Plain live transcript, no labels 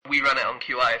we ran it on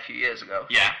QI a few years ago.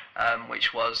 Yeah.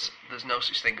 Which was, there's no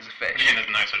such thing as a fish. You mean there's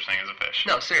no such thing as a fish?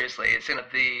 No, seriously, it's in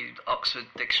the Oxford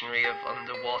Dictionary of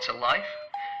Underwater Life.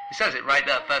 It says it right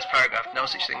there, first paragraph, no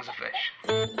such thing as a fish.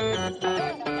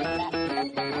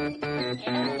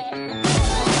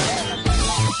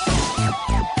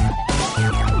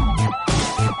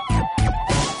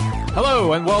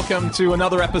 Hello and welcome to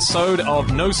another episode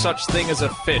of No Such Thing as a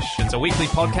Fish. It's a weekly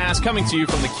podcast coming to you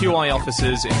from the QI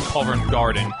offices in Covent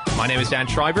Garden. My name is Dan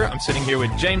Schreiber. I'm sitting here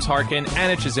with James Harkin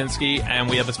and Ptaszynski, and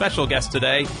we have a special guest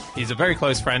today. He's a very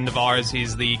close friend of ours.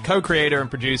 He's the co-creator and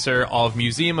producer of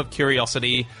Museum of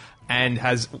Curiosity and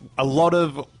has a lot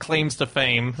of claims to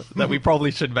fame that we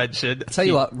probably should mention. Tell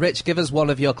you what, Rich, give us one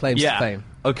of your claims to fame.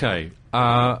 Okay.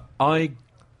 I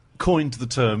coined the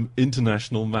term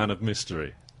International Man of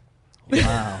Mystery.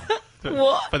 Wow.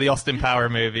 For the Austin Power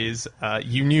movies,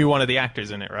 you knew one of the actors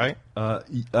in it, right?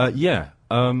 Yeah.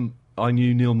 I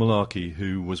knew Neil Malarkey,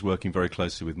 who was working very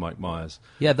closely with Mike Myers.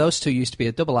 Yeah, those two used to be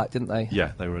a double act, didn't they?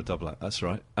 Yeah, they were a double act, that's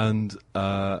right. And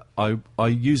I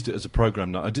used it as a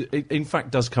program. Now, it in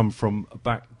fact does come from a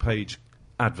back page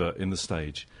advert in the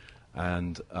stage.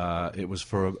 And it was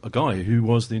for a guy who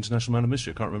was the International Man of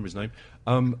Mystery. I can't remember his name.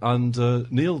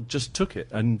 And Neil just took it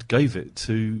and gave it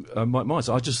to Mike Myers.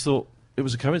 I just thought it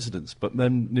was a coincidence, but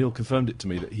then Neil confirmed it to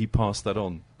me that he passed that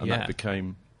on, and that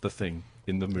became the thing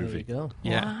in the movie. There you go.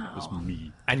 Yeah. Wow. It was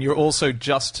me. And you're also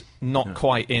just not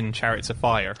quite in Chariots of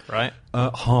Fire, right?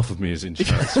 Half of me is in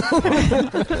Chariots.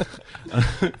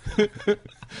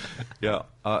 Yeah.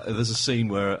 There's a scene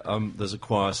where there's a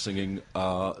choir singing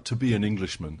To Be an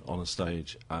Englishman on a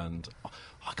stage, and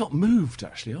I got moved,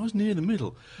 actually. I was near the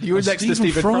middle. You were next to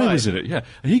Stephen Fry. Fry. Was in it, yeah.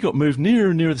 And he got moved nearer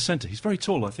and nearer the centre. He's very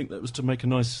tall. I think that was to make a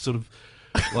nice sort of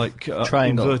like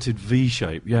triangle, inverted V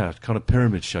shape, yeah, kind of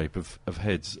pyramid shape of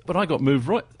heads. But I got moved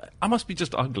right. I must be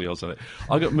just ugly or something.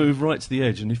 I got moved right to the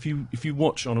edge. And if you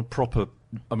watch on a proper,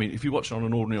 I mean, if you watch on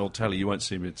an ordinary old telly, you won't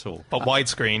see me at all. But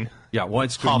widescreen. Yeah,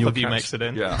 widescreen. Half of you makes it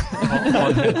in.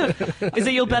 Yeah. Is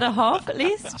it your better half, at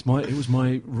least? It was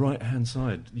my right hand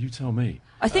side. You tell me.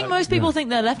 I think most people think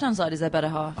their left-hand side is their better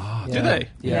half. Do they?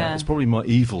 Yeah. It's probably my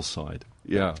evil side.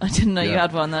 Yeah. I didn't know you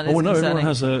had one. That is no, concerning.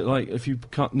 everyone has if you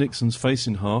cut Nixon's face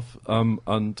in half, and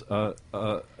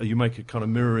you make a kind of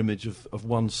mirror image of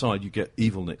one side, you get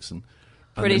evil Nixon.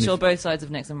 Pretty sure both sides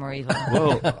of Nixon were evil.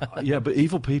 Well, yeah, but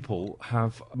evil people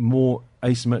have more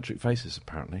asymmetric faces,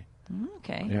 apparently.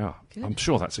 Okay. Yeah. Good. I'm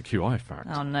sure that's a QI fact.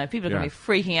 Oh no, people are going to be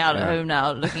freaking out at home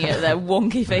now, looking at their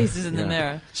wonky faces in the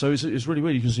mirror. So it's really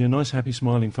weird. You can see a nice, happy,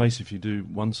 smiling face if you do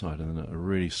one side, and then a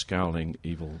really scowling,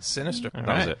 evil. Sinister. That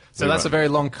Right. was it. So that's a very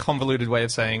long, convoluted way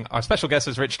of saying our special guest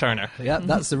is Rich Turner. Yeah,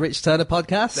 that's the Rich Turner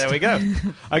podcast. There we go.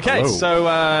 Okay,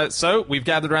 Hello. so we've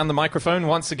gathered around the microphone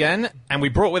once again, and we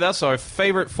brought with us our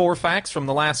favorite 4 facts from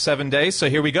the last 7 days. So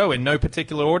here we go, in no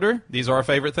particular order. These are our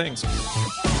favorite things.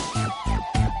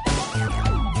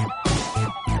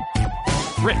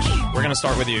 Rich, we're going to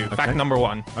start with you. Okay. Fact number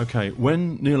 1. Okay,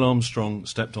 when Neil Armstrong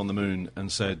stepped on the moon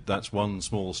and said, "That's one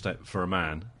small step for a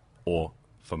man," or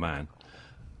for man,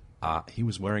 he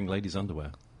was wearing ladies'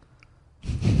 underwear.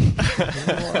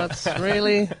 That's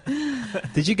really...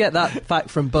 Did you get that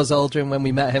fact from Buzz Aldrin when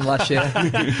we met him last year?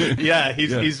 Yeah,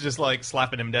 he's just like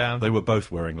slapping him down. They were both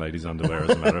wearing ladies' underwear,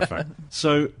 as a matter of fact.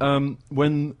 So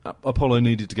when Apollo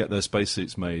needed to get their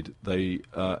spacesuits made, they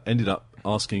ended up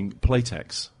asking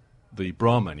Playtex, the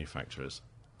bra manufacturers,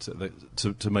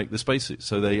 to make the spacesuits.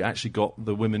 So they actually got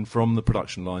the women from the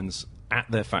production lines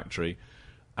at their factory,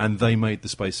 and they made the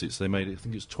spacesuits. They made, I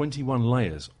think it was 21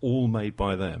 layers, all made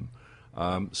by them.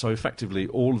 So effectively,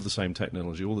 all of the same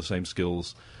technology, all the same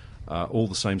skills, all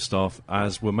the same staff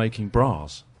as were making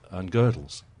bras and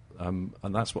girdles. And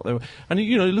that's what they were. And,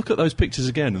 look at those pictures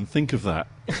again and think of that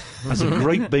as a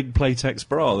great big Playtex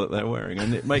bra that they're wearing.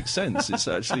 And it makes sense. It's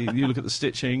actually, you look at the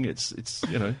stitching, it's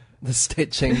The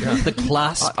stitching, the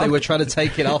clasp, they were trying to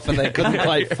take it off and they couldn't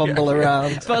quite fumble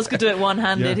around. Buzz could do it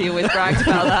one-handed, he always bragged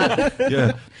about that.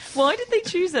 Yeah. Why did they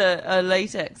choose a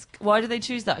latex? Why did they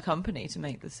choose that company to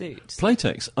make the suits?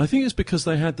 Playtex, I think it's because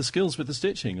they had the skills with the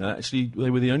stitching. Actually,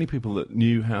 they were the only people that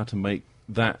knew how to make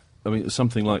that. I mean, it was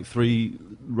something like 3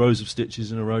 rows of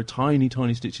stitches in a row, tiny,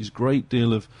 tiny stitches, great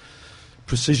deal of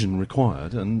precision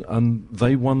required, and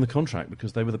they won the contract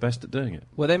because they were the best at doing it.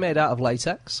 Were they made out of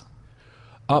latex?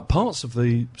 Parts of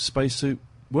the spacesuit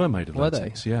were made of Were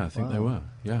latex. they? Yeah, I think they were.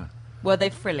 Yeah. Were they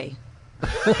frilly?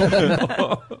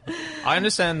 I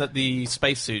understand that the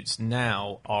spacesuits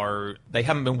now they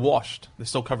haven't been washed. They're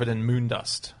still covered in moon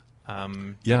dust.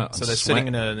 So they're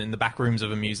sitting in the back rooms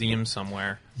of a museum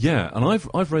somewhere. Yeah, and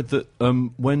I've read that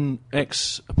when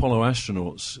ex-Apollo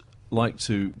astronauts like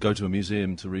to go to a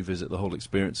museum to revisit the whole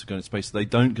experience of going to space, they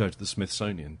don't go to the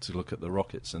Smithsonian to look at the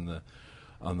rockets and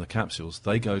the capsules.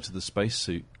 They go to the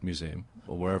Spacesuit Museum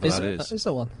or wherever that is. Is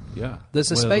there one? Yeah.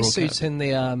 There's a where they're all spacesuit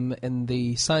kept. in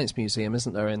the Science Museum,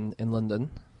 isn't there, in London?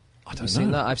 I don't Have you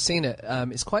seen know. that? I've seen it.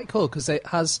 It's quite cool because it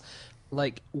has,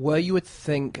 like, where you would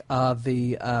think are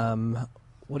the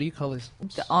what do you call this?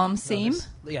 The arm seam.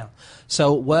 Yeah.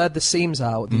 So where the seams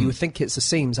are, you would think it's the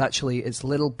seams. Actually, it's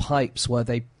little pipes where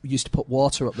they used to put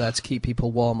water up there to keep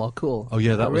people warm or cool. Oh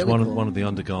yeah, that was really one of the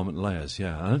undergarment layers.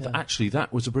 Yeah, and actually,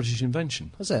 that was a British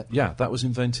invention. Was it? Yeah, that was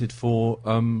invented for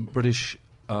British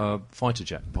fighter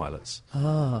jet pilots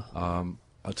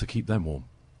to keep them warm.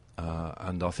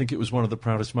 And I think it was one of the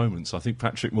proudest moments. I think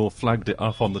Patrick Moore flagged it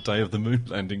up on the day of the moon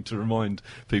landing to remind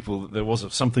people that there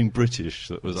was something British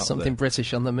that was up Something there.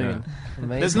 British on the moon.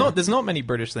 There's not many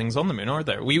British things on the moon, are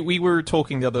there? We were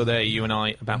talking the other day, you and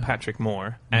I, about Patrick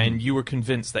Moore, and you were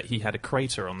convinced that he had a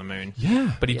crater on the moon.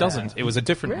 Yeah. But he doesn't. It was a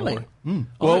different Really? Moore.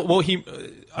 Well,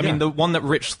 I mean, the one that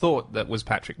Rich thought that was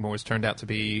Patrick Moore's turned out to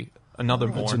be another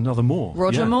Moore. It's another Moore.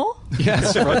 Roger yeah. Moore?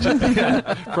 Yes, Roger.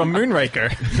 From Moonraker.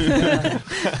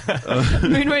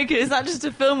 Moonraker, is that just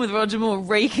a film with Roger Moore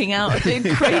raking out a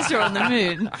big crater on the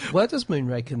moon? Where does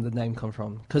Moonraker, the name, come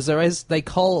from? Because there's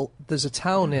a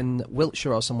town in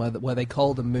Wiltshire or somewhere where they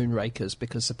call them Moonrakers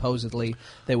because supposedly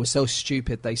they were so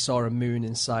stupid they saw a moon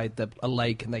inside a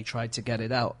lake and they tried to get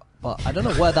it out. But I don't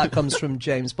know where that comes from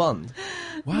James Bond.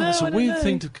 Wow, that's a weird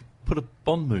thing to put a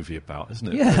Bond movie about, isn't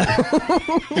it?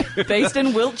 Yeah. Based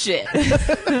in Wiltshire.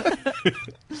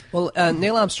 Well,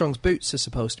 Neil Armstrong's boots are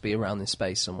supposed to be around in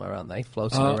space somewhere, aren't they?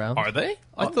 Floating around. Are they?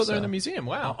 I thought they so. were in a museum.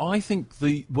 Wow. I think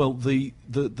the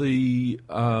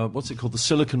what's it called? The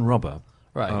silicon rubber.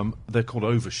 Right. They're called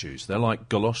overshoes. They're like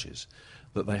galoshes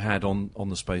that they had on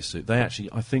the spacesuit. They actually,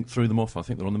 I think, threw them off. I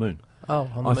think they're on the moon. Oh,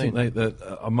 on the I moon. think they're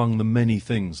among the many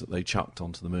things that they chucked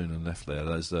onto the moon and left there.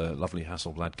 There's the lovely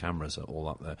Hasselblad cameras are all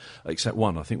up there, except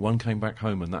one. I think one came back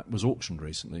home and that was auctioned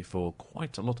recently for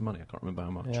quite a lot of money. I can't remember how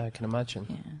much. Yeah, I can imagine.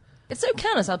 Yeah. It's so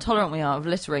careless how tolerant we are of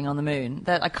littering on the moon.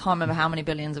 I can't remember how many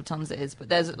billions of tons it is, but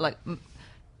there's like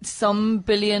some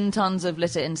billion tons of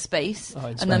litter in space, in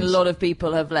and then a space. lot of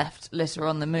people have left litter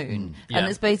on the moon, Yeah. and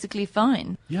it's basically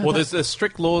fine. Yeah, Well, there's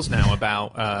strict laws now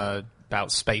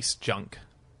about space junk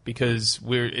because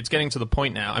it's getting to the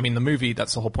point now. I mean, the movie,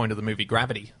 that's the whole point of the movie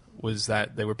Gravity, was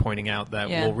that they were pointing out that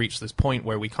Yeah. we'll reach this point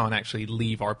where we can't actually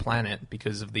leave our planet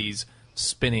because of these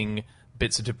spinning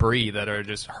bits of debris that are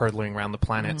just hurtling around the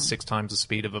planet 6 times the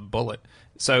speed of a bullet.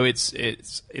 So it's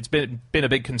been a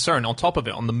big concern. On top of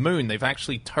it, on the moon, they've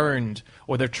actually turned,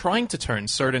 or they're trying to turn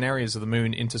certain areas of the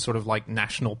moon into sort of like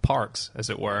national parks, as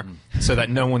it were, so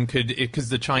that no one could, because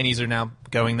the Chinese are now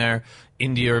going there,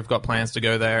 India have got plans to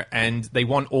go there, and they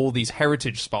want all these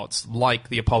heritage spots, like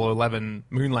the Apollo 11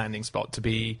 moon landing spot, to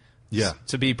be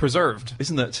preserved.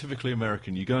 Isn't that typically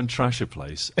American? You go and trash a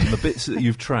place, and the bits that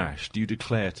you've trashed, you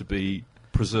declare to be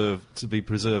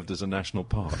preserved as a national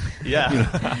park. Yeah.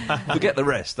 Forget the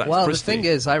rest. That's Well, pristine. the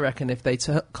thing is, I reckon if they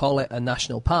call it a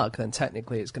national park, then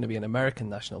technically it's going to be an American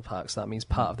national park, so that means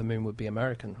part of the moon would be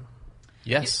American.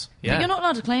 Yes. But Yeah. you're not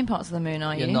allowed to claim parts of the moon,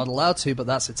 are you? You're not allowed to, but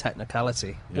that's a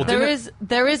technicality. Well, There is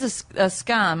a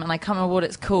scam, and I can't remember what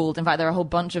it's called. In fact, there are a whole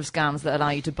bunch of scams that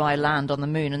allow you to buy land on the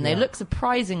moon, and they look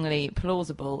surprisingly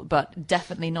plausible, but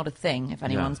definitely not a thing. If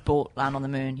anyone's bought land on the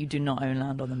moon, you do not own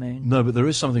land on the moon. No, but there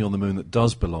is something on the moon that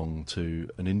does belong to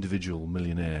an individual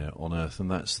millionaire on Earth,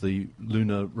 and that's the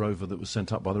lunar rover that was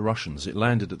sent up by the Russians. It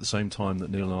landed at the same time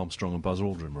that Neil Armstrong and Buzz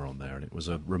Aldrin were on there, and it was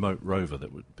a remote rover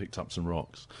that picked up some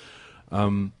rocks.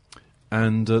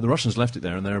 And the Russians left it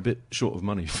there, and they're a bit short of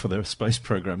money for their space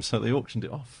program, so they auctioned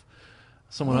it off.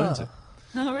 Someone owns it.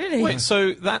 Oh, really? Wait,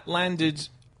 so that landed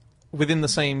within the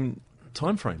same,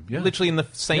 Time frame, yeah. literally in the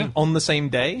same, on the same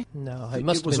day? No, it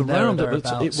must was have been there or around it, but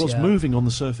thereabouts, it was yeah. moving on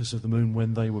the surface of the moon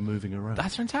when they were moving around.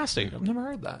 That's fantastic. I've never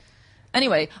heard that.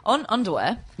 Anyway, on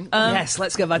underwear. Yes,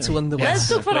 let's get back to underwear. Let's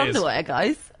talk about Please. underwear,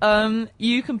 guys.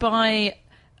 You can buy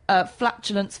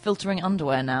flatulence filtering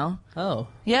underwear now. Oh.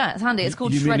 Yeah, it's handy. It's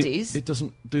called You mean Shreddies. It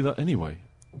doesn't do that anyway.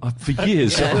 For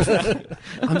years.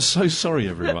 I'm so sorry,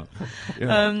 everyone.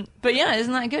 Yeah. But yeah,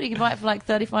 isn't that good? You can buy it for like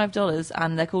 $35,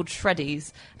 and they're called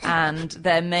Shreddies, and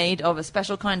they're made of a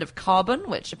special kind of carbon,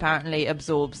 which apparently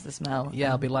absorbs the smell. Yeah,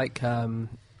 it'll be like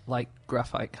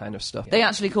graphite kind of stuff. They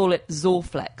actually call it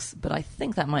Zorflex, but I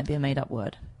think that might be a made-up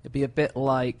word. It'd be a bit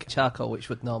like charcoal, which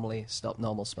would normally stop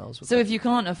normal smells. So if you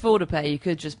can't afford a pair, you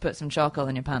could just put some charcoal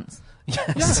in your pants.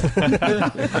 Yes.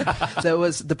 There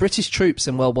was the British troops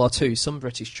in World War II. Some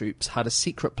British troops had a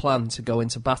secret plan to go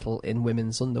into battle in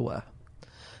women's underwear.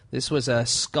 This was a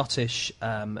Scottish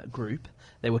group,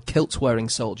 They were kilt-wearing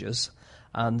soldiers,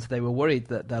 and they were worried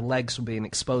that their legs were being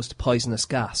exposed to poisonous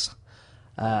gas.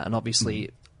 And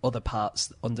obviously, other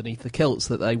parts underneath the kilts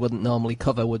that they wouldn't normally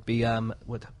cover would be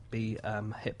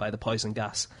hit by the poison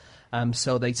gas.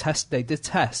 So they did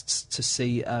tests to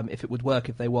see if it would work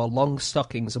if they wore long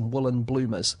stockings and woolen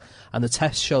bloomers, and the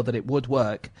tests showed that it would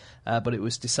work, but it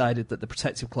was decided that the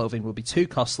protective clothing would be too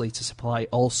costly to supply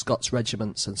all Scots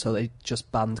regiments, and so they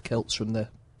just banned kilts from the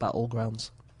battlegrounds.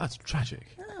 That's tragic.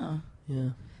 Oh. Yeah.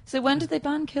 So when did they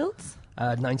ban kilts?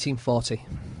 1940.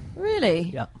 Really?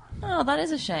 Yeah. Oh, that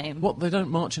is a shame. What, they don't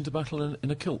march into battle in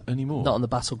a kilt anymore? Not on the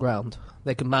battleground.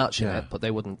 They can march in Yeah. it, but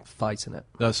they wouldn't fight in it.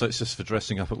 No, so it's just for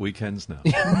dressing up at weekends now.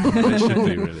 It should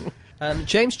be, really.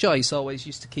 James Joyce always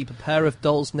used to keep a pair of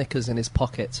doll's knickers in his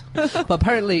pocket. But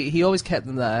apparently he always kept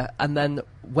them there, and then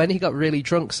when he got really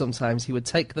drunk sometimes, he would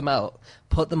take them out,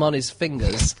 put them on his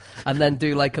fingers, and then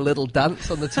do like a little dance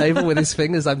on the table with his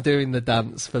fingers. I'm doing the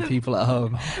dance for people at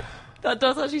home. That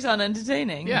does actually sound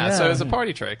entertaining. Yeah, so it's a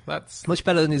party trick. That's Much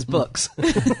better than his books.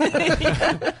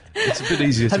 It's a bit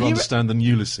easier to understand than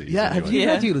Ulysses. Yeah, anyway. have you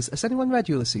read Ulysses? Has anyone read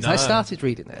Ulysses? No. I started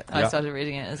reading it. I started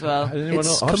reading it as well. Anyone It's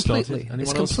else? I've started. completely, Anyone it's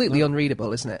else? completely No?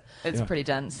 unreadable, isn't it? It's pretty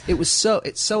dense. It's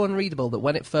so unreadable that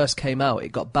when it first came out,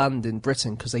 it got banned in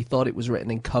Britain because they thought it was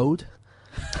written in code.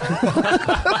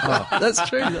 That's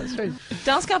true.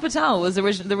 Das Kapital was the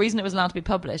reason it was allowed to be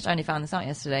published. I only found this out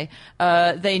yesterday.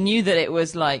 They knew that it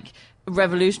was like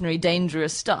revolutionary,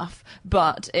 dangerous stuff,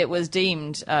 but it was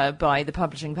deemed by the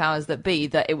publishing powers that be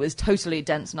that it was totally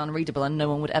dense and unreadable, and no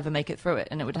one would ever make it through it,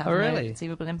 and it would have no really?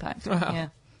 conceivable impact. Wow. Yeah,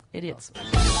 idiots.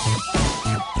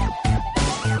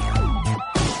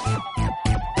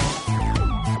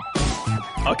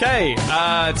 Okay,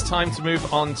 it's time to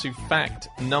move on to fact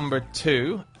number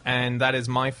 2, and that is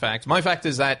my fact. My fact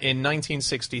is that in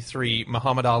 1963,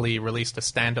 Muhammad Ali released a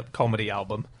stand-up comedy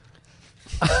album.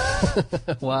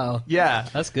 Wow. Yeah.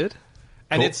 That's good.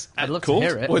 And Cool. it's I'd love to called,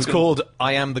 hear it. well, it's called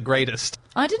I Am the Greatest.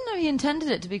 I didn't know he intended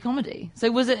it to be comedy.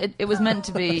 So was it? It was meant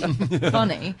to be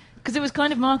funny because it was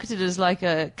kind of marketed as like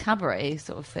a cabaret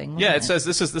sort of thing. Yeah, it wasn't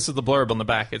says, this is the blurb on the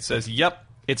back. It says, "Yep,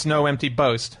 it's no empty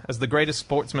boast. As the greatest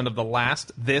sportsman of the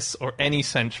last, this, or any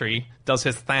century, does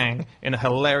his thing in a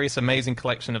hilarious, amazing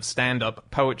collection of stand-up,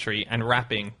 poetry, and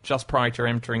rapping, just prior to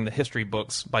entering the history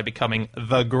books by becoming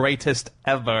the greatest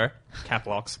ever," cap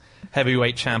locks,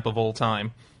 heavyweight champ of all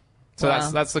time. So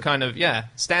Wow. that's the kind of,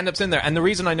 stand-up's in there. And the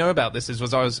reason I know about this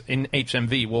was I was in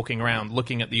HMV walking around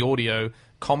looking at the audio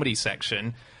comedy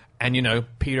section, and,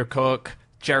 Peter Cook,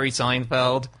 Jerry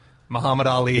Seinfeld, Muhammad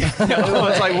Ali. I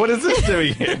was like, what is this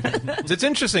doing here? It's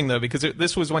interesting, though, because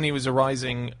this was when he was a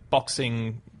rising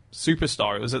boxing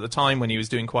superstar. It was at the time when he was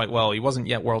doing quite well. He wasn't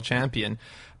yet world champion.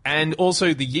 And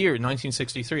also the year,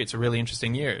 1963, it's a really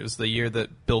interesting year. It was the year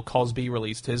that Bill Cosby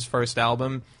released his first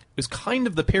album. It was kind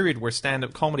of the period where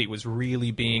stand-up comedy was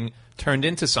really being turned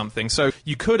into something. So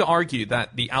you could argue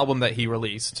that the album that he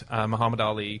released, Muhammad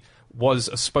Ali, was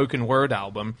a spoken word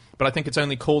album, but I think it's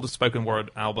only called a spoken word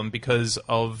album because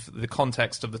of the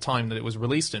context of the time that it was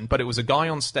released in. But it was a guy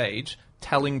on stage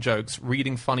telling jokes,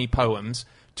 reading funny poems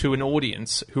to an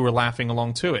audience who were laughing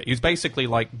along to it. He was basically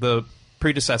like the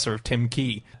predecessor of Tim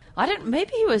Key.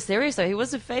 Maybe he was serious though. He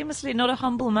was famously not a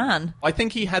humble man. I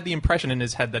think he had the impression in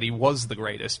his head that he was the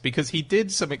greatest because he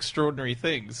did some extraordinary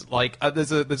things. Like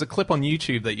there's a clip on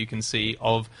YouTube that you can see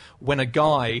of when a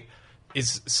guy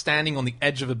is standing on the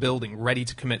edge of a building ready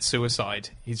to commit suicide.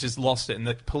 He's just lost it, and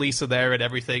the police are there and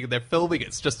everything, and they're filming it.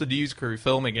 It's just a news crew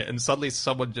filming it, and suddenly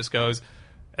someone just goes,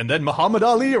 and then Muhammad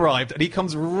Ali arrived, and he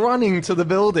comes running to the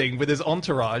building with his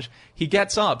entourage. He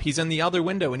gets up, he's in the other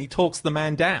window, and he talks the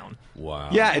man down. Wow.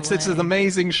 Yeah, it's an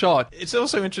amazing shot. It's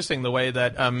also interesting the way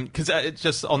that, because it's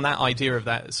just on that idea of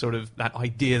that sort of, that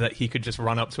idea that he could just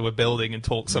run up to a building and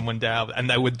talk someone down, and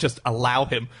they would just allow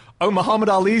him, oh, Muhammad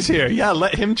Ali's here, yeah,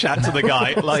 let him chat to the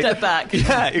guy. Like, Step back.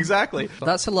 Yeah, exactly.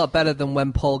 That's a lot better than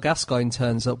when Paul Gascoigne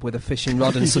turns up with a fishing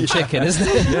rod and some chicken, isn't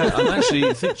it? Yeah, I'm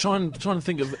actually trying to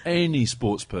think of any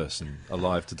sports person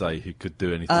alive today who could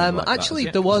do anything like actually,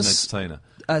 that there was as an entertainer.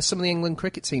 Some of the England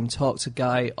cricket team talked a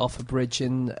guy off a bridge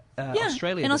in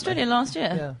Australia. In didn't Australia last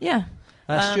year. Yeah.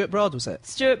 Stuart Broad, was it?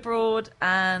 Stuart Broad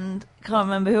and can't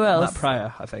remember who else. Matt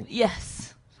Pryor, I think.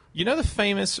 Yes. You know the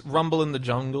famous Rumble in the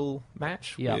Jungle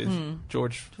match with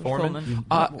George Foreman?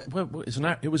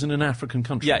 It was in an African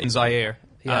country. Yeah, in Zaire.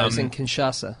 Yeah, it was in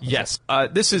Kinshasa. Yes.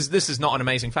 This is not an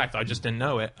amazing fact. I just didn't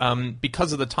know it.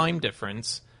 Because of the time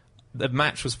difference, the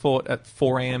match was fought at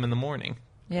 4 a.m. in the morning.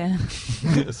 Yeah.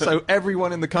 So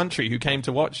everyone in the country who came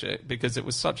to watch it, because it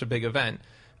was such a big event,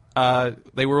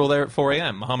 they were all there at 4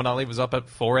 a.m. Muhammad Ali was up at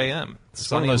 4 a.m.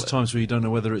 It's one of those times where you don't know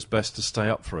whether it's best to stay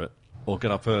up for it or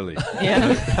get up early.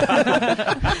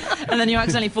 Yeah. And then you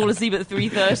accidentally fall asleep at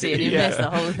 3:30 and you miss the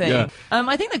whole thing. Yeah.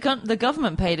 I think the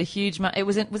government paid a huge amount.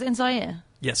 Was it in Zaire?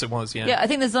 Yes, it was. Yeah. Yeah, I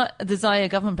think the Zaire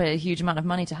government paid a huge amount of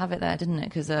money to have it there, didn't it?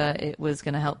 Because it was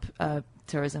going to help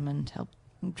tourism and help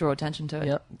draw attention to it.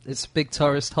 Yep, it's a big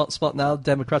tourist hotspot now,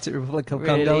 Democratic Republic of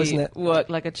Congo, isn't it? Work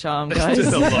like a charm, guys.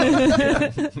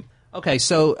 Okay,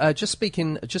 so just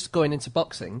going into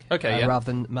boxing, Okay, rather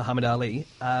than Muhammad Ali,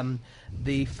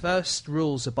 the first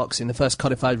rules of boxing, the first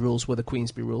codified rules were the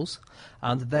Queensberry rules,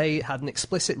 and they had an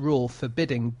explicit rule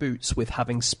forbidding boots with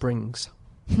having springs.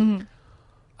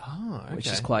 Oh, okay. Which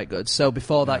is quite good. So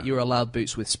before that, you were allowed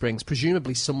boots with springs.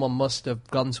 Presumably, someone must have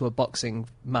gone to a boxing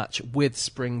match with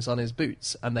springs on his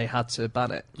boots, and they had to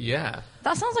ban it. Yeah.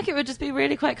 That sounds like it would just be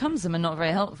really quite cumbersome and not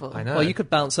very helpful. I know. Well, you could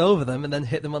bounce over them and then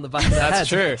hit them on the back of their head. That's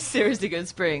true. Seriously good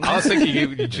springs. I was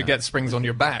thinking you should get springs on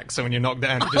your back, so when you're knocked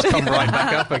down, you just come right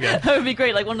back up again. That would be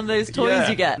great, like one of those toys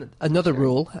you get. Another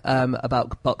rule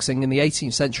about boxing, in the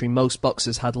 18th century, most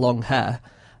boxers had long hair.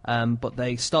 But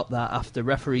they stopped that after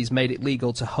referees made it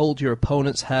legal to hold your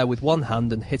opponent's hair with one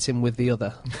hand and hit him with the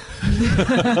other.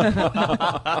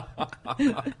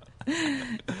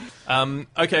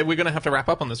 Okay, we're going to have to wrap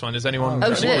up on this one. Is anyone...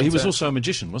 Oh, shit. Well, he was also a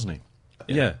magician, wasn't he?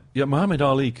 Yeah. Muhammad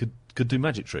Ali could do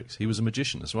magic tricks. He was a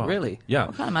magician as well. Really? Yeah.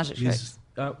 What kind of magic tricks?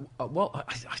 Well,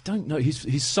 I don't know.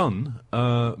 His son,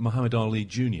 Muhammad Ali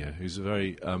Jr., who's a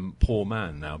very poor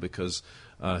man now because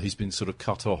he's been sort of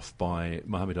cut off by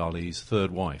Muhammad Ali's third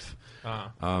wife.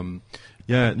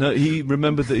 He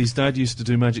remembered that his dad used to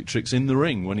do magic tricks in the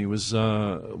ring when he was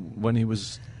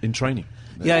in training.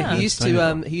 Yeah, he used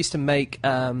to make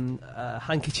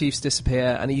handkerchiefs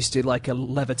disappear, and he used to do like a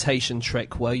levitation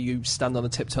trick where you stand on the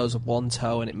tiptoes of one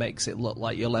toe and it makes it look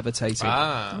like you're levitating.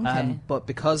 Okay. But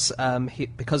because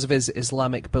of his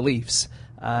Islamic beliefs,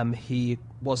 he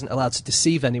wasn't allowed to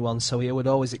deceive anyone, so he would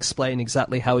always explain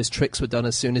exactly how his tricks were done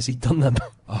as soon as he'd done them.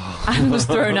 And was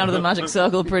thrown out of the magic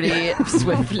circle pretty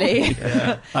swiftly.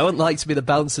 I wouldn't like to be the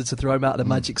bouncer to throw him out of the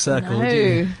magic circle, would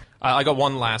you? I got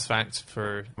one last fact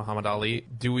for Muhammad Ali.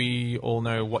 Do we all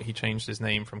know what he changed his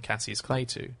name from Cassius Clay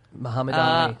to? Muhammad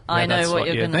Ali. I know that's what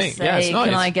you're going to think. say. Yeah, it's nice.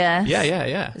 Can I guess?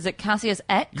 Yeah. Is it Cassius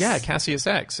X? Yeah, Cassius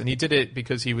X, and he did it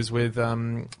because he was with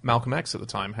Malcolm X at the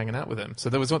time, hanging out with him.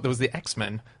 So there was the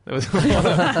X-Men. There was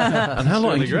And how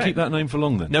long really did you great. keep that name for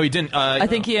long then? No, he didn't. I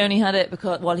think he only had it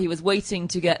because while he was waiting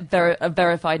to get a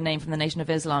verified name from the Nation of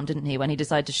Islam, didn't he? When he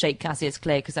decided to shake Cassius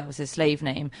Clay because that was his slave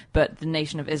name, but the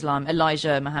Nation of Islam,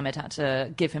 Elijah Muhammad, had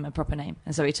to give him a proper name,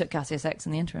 and so he took Cassius X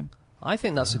in the interim. I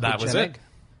think that's a good That was gem it.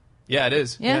 Yeah, it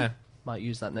is. Yeah. Might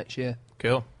use that next year.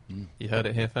 Cool. You heard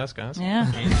it here first, guys.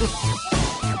 Yeah.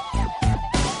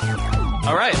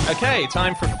 All right. Okay.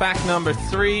 Time for fact number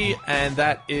 3, and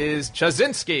that is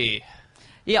Ptaszynski.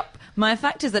 Yep. My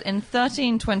fact is that in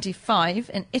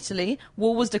 1325 in Italy,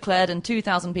 war was declared and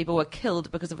 2,000 people were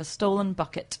killed because of a stolen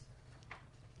bucket.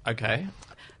 Okay.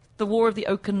 The War of the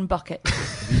Oaken Bucket.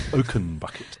 Oaken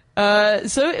bucket.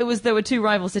 There were two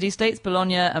rival city-states,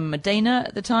 Bologna and Modena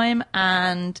at the time,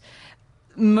 and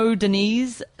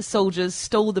Modenese soldiers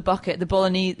stole the bucket, the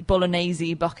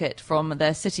Bolognese bucket, from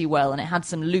their city well, and it had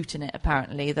some loot in it,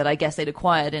 apparently, that I guess they'd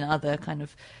acquired in other kind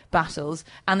of battles.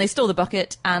 And they stole the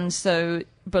bucket, and so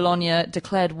Bologna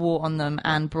declared war on them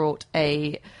and brought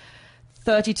a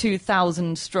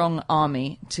 32,000-strong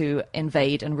army to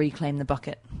invade and reclaim the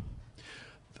bucket.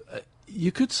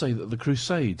 You could say that the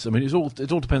Crusades. I mean, it all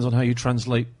depends on how you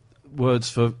translate words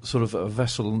for sort of a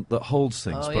vessel that holds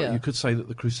things. But you could say that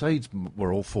the Crusades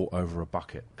were all fought over a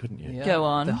bucket, couldn't you? Yeah. Go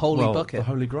on. The holy bucket. The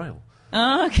Holy Grail.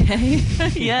 Oh, okay.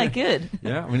 Yeah, good.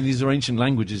 Yeah, I mean, these are ancient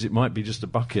languages. It might be just a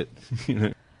bucket, you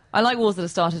know. I like wars that are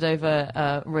started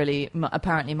over really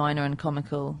apparently minor and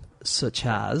comical. Such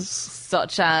as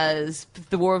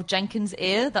the War of Jenkins'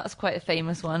 Ear. That's quite a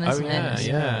famous one, isn't it?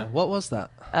 Yeah. What was that?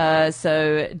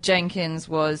 So Jenkins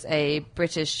was a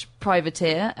British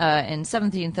privateer in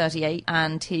 1738,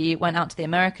 and he went out to the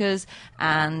Americas,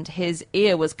 and his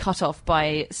ear was cut off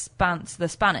by the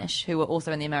Spanish, who were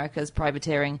also in the Americas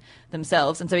privateering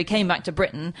themselves. And so he came back to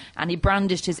Britain, and he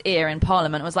brandished his ear in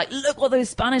Parliament and was like, "Look what those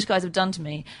Spanish guys have done to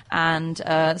me." And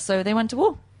so they went to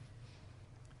war.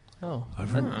 Oh,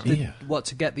 what,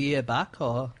 to get the ear back,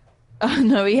 or?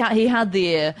 No, he had the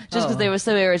ear, just because they were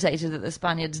so irritated that the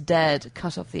Spaniards dared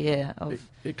cut off the ear of...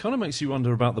 It kind of makes you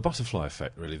wonder about the butterfly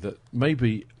effect, really, that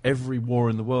maybe every war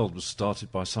in the world was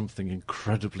started by something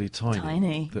incredibly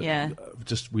tiny. Yeah.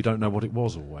 Just, we don't know what it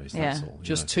was always, that's all.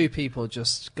 Just two people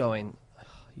just going,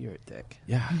 "You're a dick."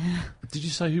 Yeah. Did you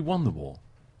say who won the war?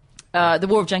 The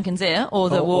War of Jenkins' Ear, or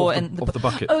the war of the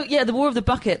bucket. Oh, yeah, the War of the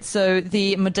Bucket. So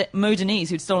the Modenese,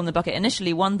 who'd stolen the bucket,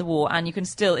 initially won the war, and you can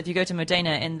still, if you go to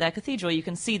Modena in their cathedral, you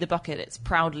can see the bucket. It's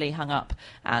proudly hung up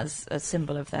as a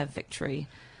symbol of their victory.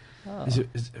 Oh.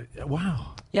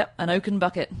 Wow. Yep, an oaken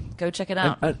bucket. Go check it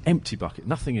out. An empty bucket,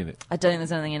 nothing in it. I don't think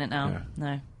there's anything in it now. Yeah.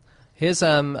 No. Here's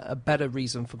a better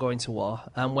reason for going to war.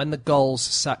 When the Gauls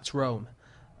sacked Rome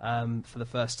for the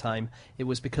first time, it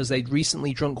was because they'd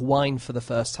recently drunk wine for the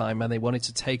first time and they wanted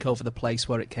to take over the place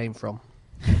where it came from,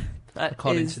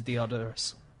 according to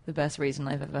Diodorus. The best reason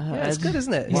I've ever heard. Yeah, it's good,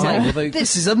 isn't it? He's Wow. like,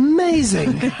 this is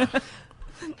amazing!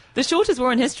 The shortest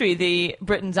war in history, the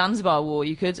Britain-Zanzibar War,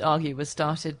 you could argue, was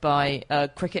started by a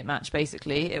cricket match,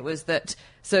 basically. It was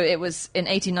in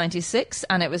 1896,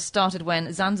 and it was started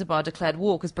when Zanzibar declared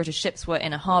war because British ships were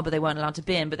in a harbour they weren't allowed to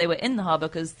be in, but they were in the harbour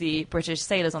because the British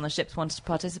sailors on the ships wanted to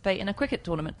participate in a cricket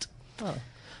tournament. Oh.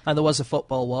 And there was a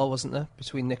football war, wasn't there,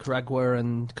 between Nicaragua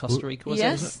and Costa Rica, was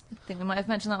Yes, I think we might have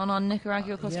mentioned that on our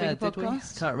Nicaragua-Costa Rica did we?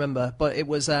 podcast. Can't remember, but it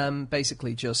was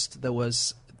basically just there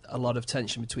was a lot of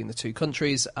tension between the two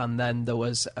countries, and then there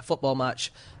was a football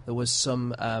match. There was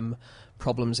some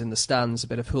problems in the stands, a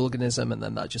bit of hooliganism, and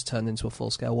then that just turned into a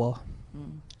full-scale war.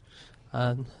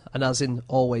 And as in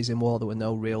always in war, there were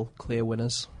no real clear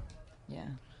winners. Yeah.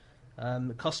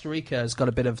 Costa Rica has got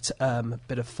a bit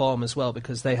of form as well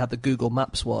because they had the Google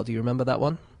Maps war. Do you remember that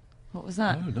one? What was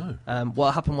that? Oh, no.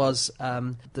 What happened was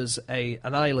there's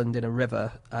an island in a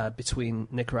river between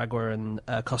Nicaragua and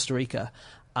Costa Rica,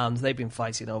 and they've been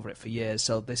fighting over it for years,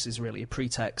 so this is really a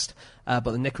pretext. But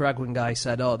the Nicaraguan guy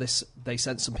said, they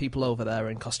sent some people over there,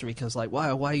 and Costa Rica's like, why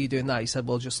are you doing that? He said,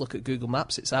 well, just look at Google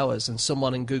Maps, it's ours. And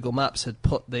someone in Google Maps had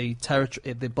put the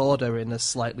border in a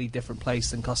slightly different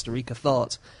place than Costa Rica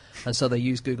thought, and so they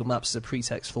used Google Maps as a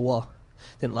pretext for war.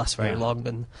 Didn't last very long,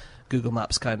 and Google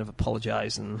Maps kind of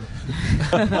apologised and...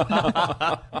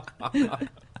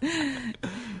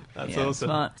 That's Yeah, awesome.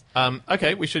 smart.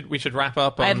 Okay, we should wrap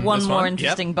up. I had on one this more one.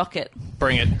 interesting Yep. bucket.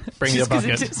 Bring it. Bring your Just 'cause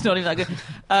bucket. It's not even that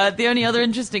good. The only other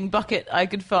interesting bucket I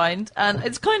could find, and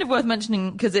it's kind of worth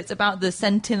mentioning because it's about the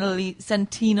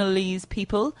Sentinelese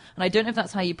people, and I don't know if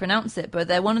that's how you pronounce it, but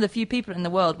they're one of the few people in the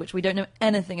world which we don't know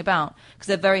anything about because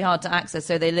they're very hard to access.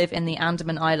 So they live in the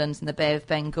Andaman Islands in the Bay of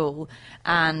Bengal,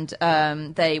 and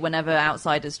whenever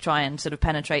outsiders try and sort of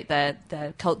penetrate their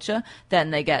culture,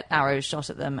 then they get arrows shot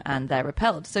at them and they're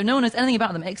repelled. So no one knows anything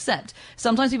about them except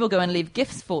sometimes people go and leave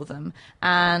gifts for them,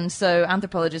 and so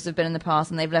anthropologists have been in the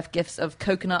past and they've left gifts of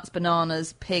coconuts,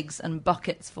 bananas, pigs and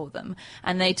buckets for them,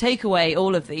 and they take away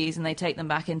all of these and they take them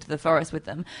back into the forest with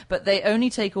them, but they only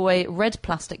take away red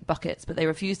plastic buckets, but they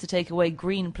refuse to take away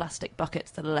green plastic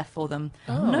buckets that are left for them.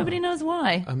 Nobody knows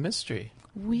why. A mystery.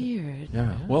 Weird.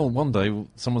 Yeah. Well, one day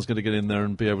someone's going to get in there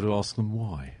and be able to ask them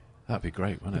why. That'd be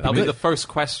great, wouldn't it? That'll be the first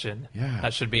question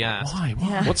that should be asked. Why?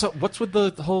 Yeah. What's with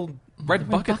the whole red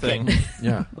bucket thing?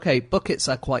 Yeah. Okay, buckets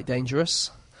are quite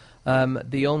dangerous.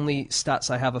 The only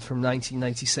stats I have are from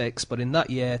 1996, but in that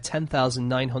year,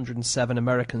 10,907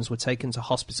 Americans were taken to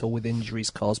hospital with injuries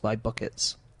caused by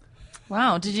buckets.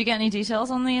 Wow, did you get any details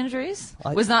on the injuries?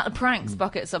 Was that pranks,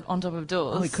 buckets up on top of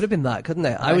doors? Oh, it could have been that, couldn't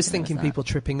it? I was thinking people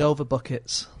tripping over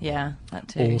buckets. Yeah, that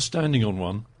too. Or standing on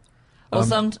one. Or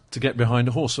to get behind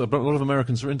a horse. But a lot of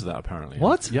Americans are into that, apparently.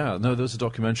 What? Yeah, no, there was a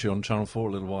documentary on Channel 4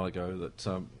 a little while ago that,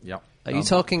 Are you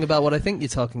talking about what I think you're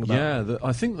talking about? Yeah,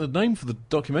 I think the name for the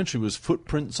documentary was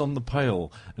Footprints on the Pail,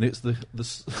 and it's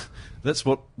that's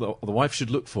what the wife should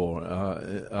look for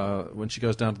when she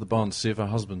goes down to the barn to see if her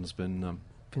husband's been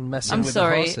messing I'm with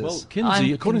sorry. the horses. Well, Kinsey,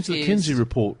 I'm according to the confused. Kinsey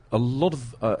report, a lot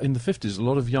of in the 50s, a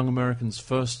lot of young Americans'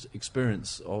 first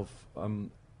experience of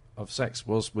sex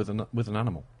was with an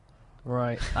animal.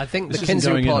 Right. I think This the isn't Kinsey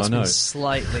going in, report's I know. been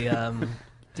slightly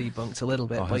debunked a little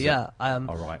bit, Oh, but has yeah.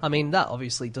 right. I mean, that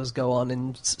obviously does go on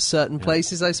in certain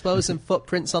places, I suppose, and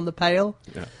footprints on the pail.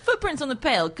 Yeah. Footprints on the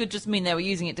pail could just mean they were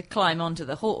using it to climb onto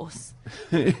the horse.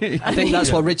 I think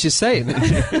that's what Rich is saying.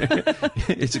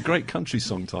 It's a great country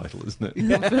song title, isn't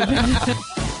it?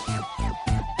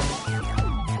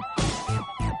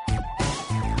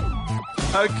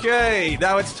 Okay,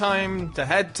 now it's time to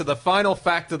head to the final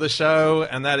fact of the show,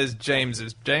 and that is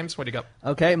James's. James, what do you got?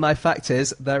 Okay, my fact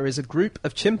is there is a group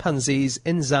of chimpanzees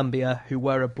in Zambia who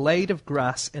wear a blade of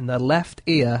grass in their left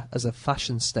ear as a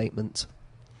fashion statement.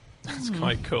 That's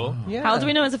quite cool. Yeah. How do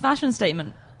we know it's a fashion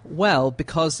statement? Well,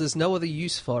 because there's no other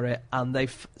use for it, and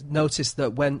they've noticed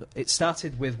that when it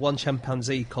started with one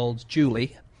chimpanzee called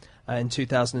Julie in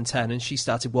 2010, and she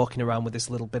started walking around with this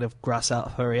little bit of grass out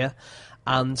of her ear,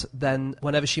 and then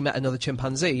whenever she met another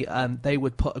chimpanzee, they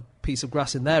would put a piece of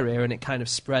grass in their ear, and it kind of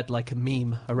spread like a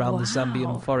meme around the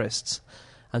Zambian forests.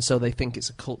 and so they think it's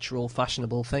a cultural,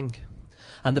 fashionable thing.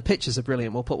 And the pictures are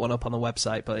brilliant. We'll put one up on the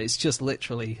website, but it's just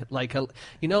literally like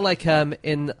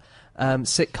in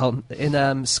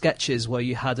sitcom sketches where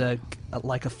you had a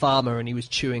farmer and he was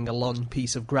chewing a long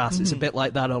piece of grass. It's a bit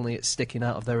like that, only it's sticking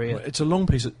out of their ear. Well, it's a long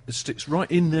piece that sticks right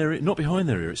in their ear, not behind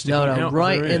their ear. It's sticking out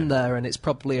right of their in ear. there, and it's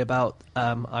probably about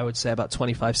I would say about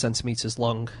 25 centimeters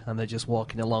long, and they're just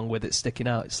walking along with it sticking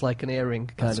out. It's like an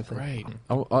earring kind of thing. Great.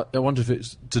 I wonder if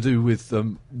it's to do with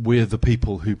we're the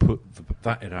people who put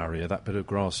that in our ear, that bit of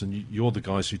grass, and you're the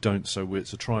guys who don't. So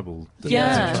it's a tribal.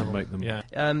 Yeah. To make them. Yeah.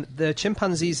 The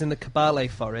chimpanzees in the Kabale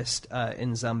forest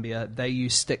in Zambia, they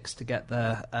use sticks to get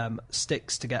their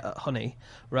honey,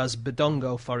 whereas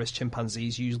Budongo forest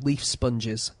chimpanzees use leaf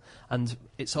sponges. And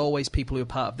it's always people who are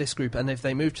part of this group, and if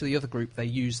they move to the other group, they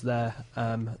use their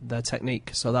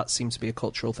technique. So that seems to be a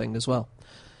cultural thing as well.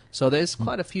 So there's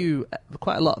quite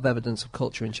a lot of evidence of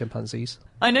culture in chimpanzees.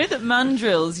 I know that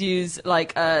mandrills use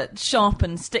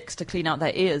sharpened sticks to clean out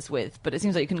their ears with, but it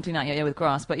seems like you couldn't clean out your ear with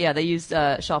grass. But yeah, they use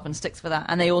sharpened sticks for that,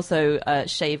 and they also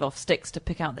shave off sticks to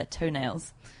pick out their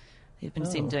toenails. You've been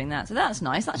seen doing that, so that's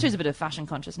nice. That shows a bit of fashion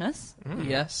consciousness.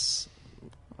 Yes.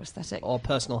 Or aesthetic. Or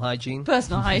personal hygiene.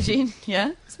 Personal hygiene,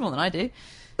 yeah. It's more than I do.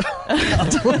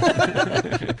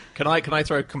 Can I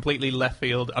throw completely left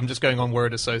field? I'm just going on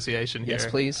word association here. Yes,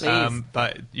 please.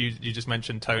 But you just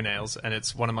mentioned toenails, and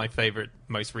it's one of my favourite,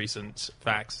 most recent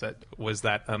facts that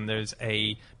there's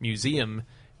a museum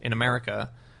in America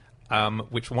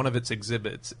which one of its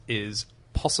exhibits is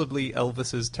possibly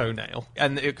Elvis's toenail,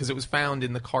 and because it was found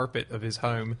in the carpet of his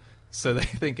home. So they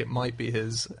think it might be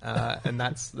his, and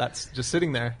that's just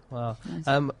sitting there. Wow.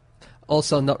 Nice.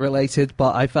 Also not related,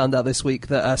 but I found out this week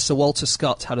that Sir Walter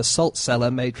Scott had a salt cellar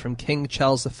made from King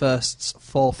Charles I's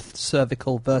fourth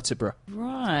cervical vertebra.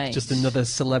 Right. Just another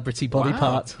celebrity body Wow.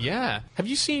 part. Yeah. Have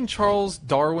you seen Charles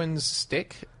Darwin's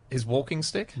stick, his walking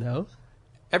stick? No?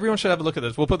 Everyone should have a look at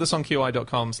this. We'll put this on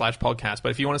QI.com/podcast, but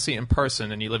if you want to see it in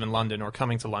person and you live in London or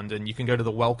coming to London, you can go to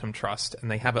the Wellcome Trust,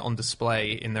 and they have it on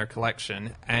display in their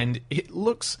collection, and it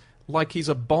looks like he's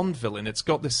a Bond villain. It's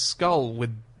got this skull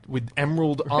with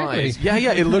emerald eyes. Yeah,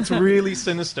 it looks really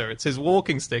sinister. It's his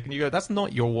walking stick, and you go, that's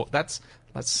not your that's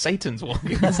Satan's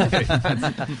walking stick.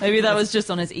 Maybe that was just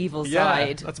on his evil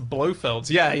side. That's Blofeld's.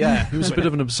 Yeah. He was a bit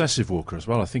of an obsessive walker as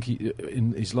well. I think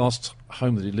in his last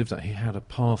home that he lived at, he had a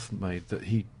path made that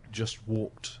he just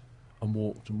walked and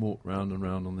walked and walked round and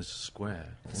round on this square.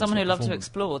 Someone who loved to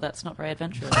explore, that's not very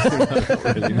adventurous. Not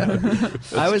really, no.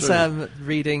 I was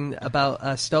reading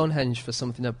about Stonehenge for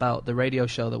something about the radio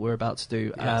show that we're about to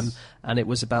do, Yes. and it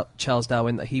was about Charles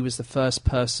Darwin, that he was the first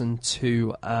person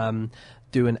to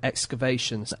do an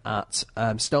excavation at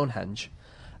Stonehenge.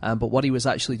 But what he was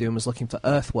actually doing was looking for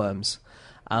earthworms.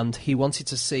 And he wanted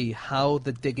to see how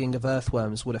the digging of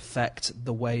earthworms would affect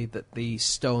the way that the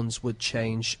stones would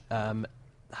change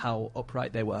how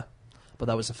upright they were. But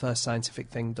that was the first scientific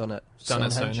thing done at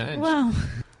Stonehenge. Wow.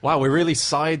 Wow, we're really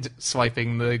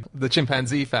side-swiping the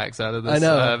chimpanzee facts out of this. I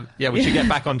know. We should get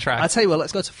back on track. I tell you what,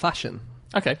 let's go to fashion.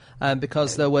 Okay.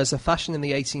 Because there was a fashion in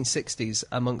the 1860s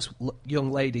amongst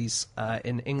young ladies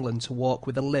in England to walk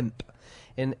with a limp,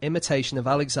 in imitation of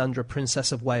Alexandra,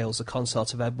 Princess of Wales, a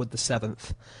consort of Edward VII.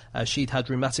 She'd had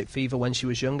rheumatic fever when she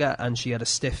was younger, and she had a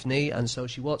stiff knee, and so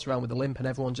she walked around with a limp, and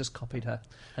everyone just copied her.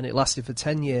 And it lasted for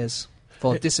 10 years,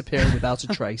 before disappearing without a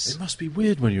trace. It must be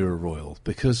weird when you're a royal,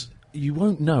 because you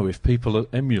won't know if people are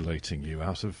emulating you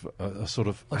out of a sort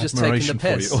of Or just admiration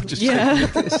taking the for piss. you. Or just Yeah.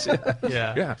 taking the piss.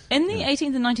 Yeah. In the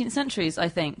 18th and 19th centuries, I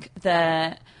think,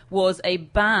 there was a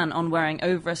ban on wearing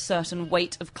over a certain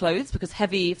weight of clothes because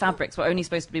heavy fabrics were only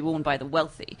supposed to be worn by the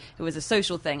wealthy. It was a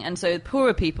social thing. And so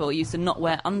poorer people used to not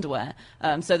wear underwear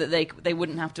so that they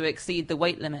wouldn't have to exceed the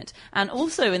weight limit. And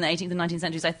also in the 18th and 19th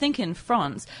centuries, I think in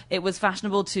France, it was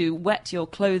fashionable to wet your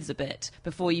clothes a bit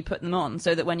before you put them on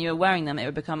so that when you were wearing them, it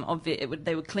would become obvious.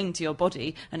 They would cling to your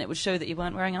body and it would show that you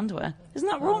weren't wearing underwear. Isn't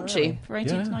that raunchy really? for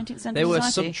 18th to 19th century There were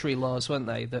society? sumptuary laws, weren't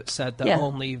they, that said that Yeah.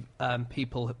 only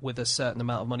people with a certain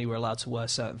amount of money were allowed to wear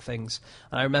certain things.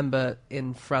 And I remember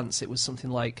in France it was something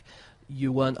like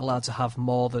you weren't allowed to have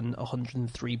more than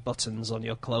 103 buttons on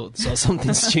your clothes or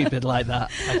something stupid like that.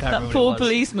 I can't That remember poor what it was.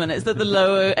 policeman. It's at the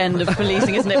lower end of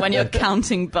policing, isn't it, when you're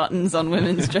counting buttons on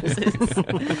women's dresses?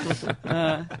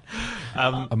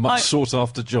 A much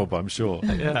sought-after job, I'm sure.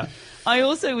 Yeah. I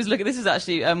also was looking, this was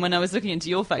actually when I was looking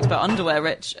into your fact about underwear,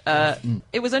 Rich,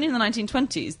 it was only in the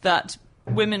 1920s that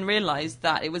women realised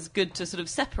that it was good to sort of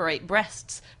separate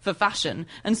breasts for fashion.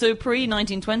 And so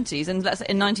pre-1920s, and let's say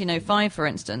in 1905, for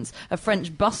instance, a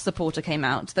French bust supporter came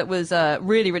out that was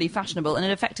really, really fashionable, and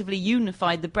it effectively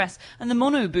unified the breasts. And the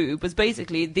monoboob was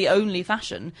basically the only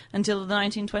fashion until the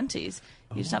 1920s.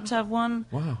 You just have to have one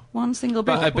single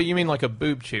boob. But you mean like a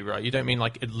boob tube, right? You don't mean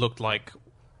like it looked like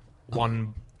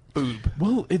one boob.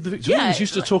 Well, the Victorians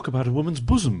used to talk about a woman's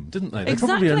bosom, didn't they? They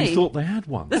Exactly. probably only thought they had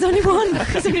one. There's only one.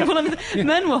 There's only one.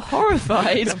 Men were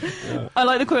horrified. I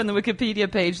like the quote on the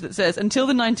Wikipedia page that says, until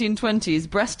the 1920s,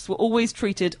 breasts were always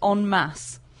treated en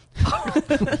masse.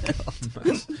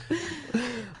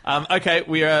 Okay,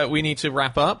 we need to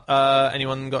wrap up.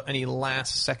 Anyone got any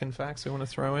last second facts they want to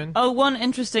throw in? Oh, one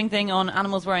interesting thing on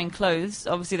animals wearing clothes.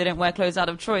 Obviously, they don't wear clothes out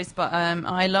of choice, but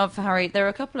I love Harry. There are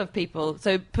a couple of people.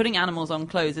 So putting animals on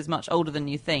clothes is much older than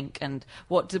you think. And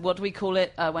what do we call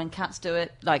it when cats do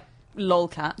it? Like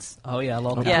lolcats. Oh yeah,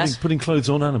 lolcats. Yeah. Putting clothes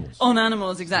on animals. On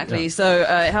animals, exactly. Yeah. So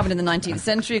it happened in the 19th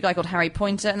century, a guy called Harry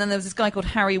Pointer, and then there was this guy called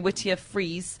Harry Whittier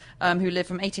Fries, who lived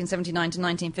from 1879 to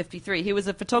 1953. He was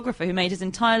a photographer who made his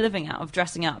entire living out of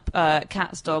dressing up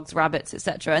cats, dogs, rabbits,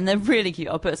 etc. And they're really cute.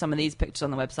 I'll put some of these pictures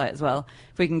on the website as well,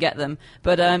 if we can get them.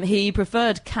 But he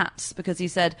preferred cats because he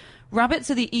said,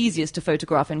 rabbits are the easiest to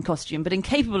photograph in costume, but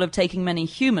incapable of taking many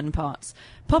human parts.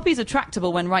 Puppies are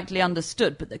tractable when rightly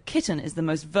understood, but the kitten is the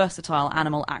most versatile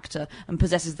animal actor and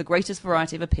possesses the greatest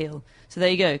variety of appeal. So there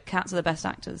you go. Cats are the best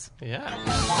actors. Yeah. There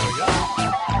we go.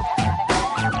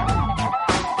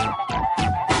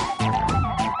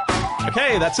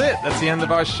 Okay, that's it. That's the end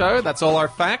of our show. That's all our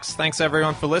facts. Thanks,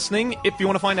 everyone, for listening. If you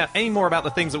want to find out any more about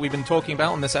the things that we've been talking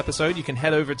about on this episode, you can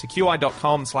head over to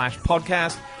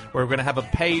qi.com/podcast, where we're going to have a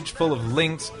page full of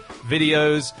links,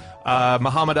 videos,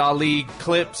 Muhammad Ali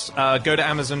clips. Go to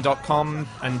Amazon.com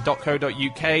and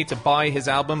 .co.uk to buy his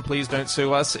album. Please don't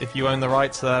sue us if you own the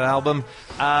rights to that album.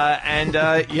 And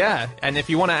if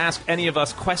you want to ask any of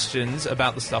us questions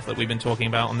about the stuff that we've been talking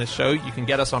about on this show, you can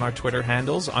get us on our Twitter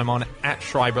handles. I'm on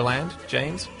 @Schreiberland.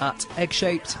 James?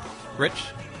 @Egg-shaped. Rich?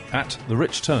 @The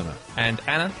Rich Turner. And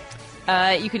Anna?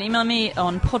 You can email me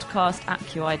on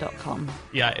podcast@qi.com.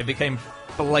 Yeah, it became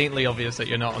blatantly obvious that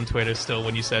you're not on Twitter still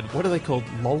when you said, what are they called,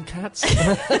 lolcats?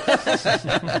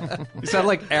 You sound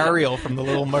like Ariel from The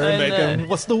Little Mermaid going,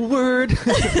 what's the word?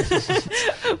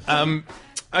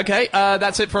 Okay,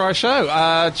 that's it for our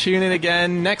show. Tune in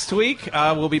again next week.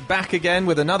 We'll be back again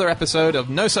with another episode of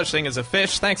No Such Thing as a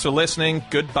Fish. Thanks for listening.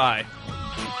 Goodbye.